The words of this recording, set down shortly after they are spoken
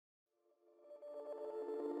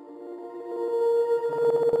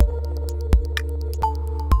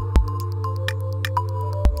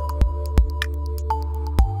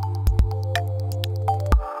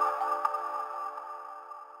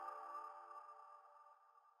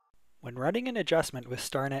When running an adjustment with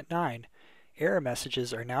StarNet 9, error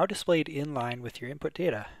messages are now displayed in line with your input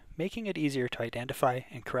data, making it easier to identify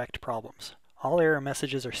and correct problems. All error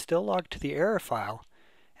messages are still logged to the error file,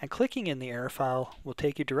 and clicking in the error file will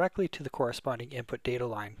take you directly to the corresponding input data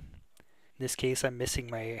line. In this case, I'm missing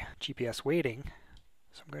my GPS weighting,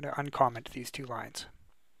 so I'm going to uncomment these two lines.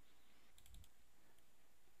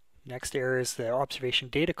 Next error is the observation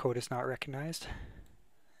data code is not recognized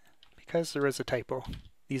because there is a typo.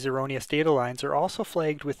 These erroneous data lines are also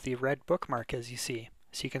flagged with the red bookmark as you see,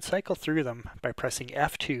 so you can cycle through them by pressing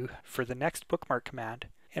F2 for the next bookmark command,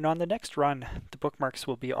 and on the next run the bookmarks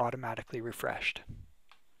will be automatically refreshed.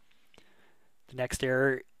 The next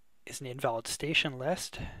error is an invalid station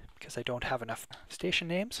list because I don't have enough station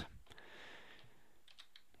names.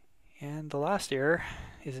 And the last error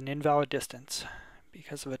is an invalid distance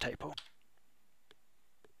because of a typo.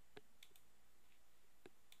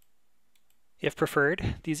 If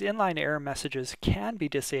preferred, these inline error messages can be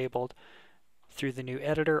disabled through the new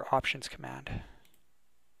editor options command.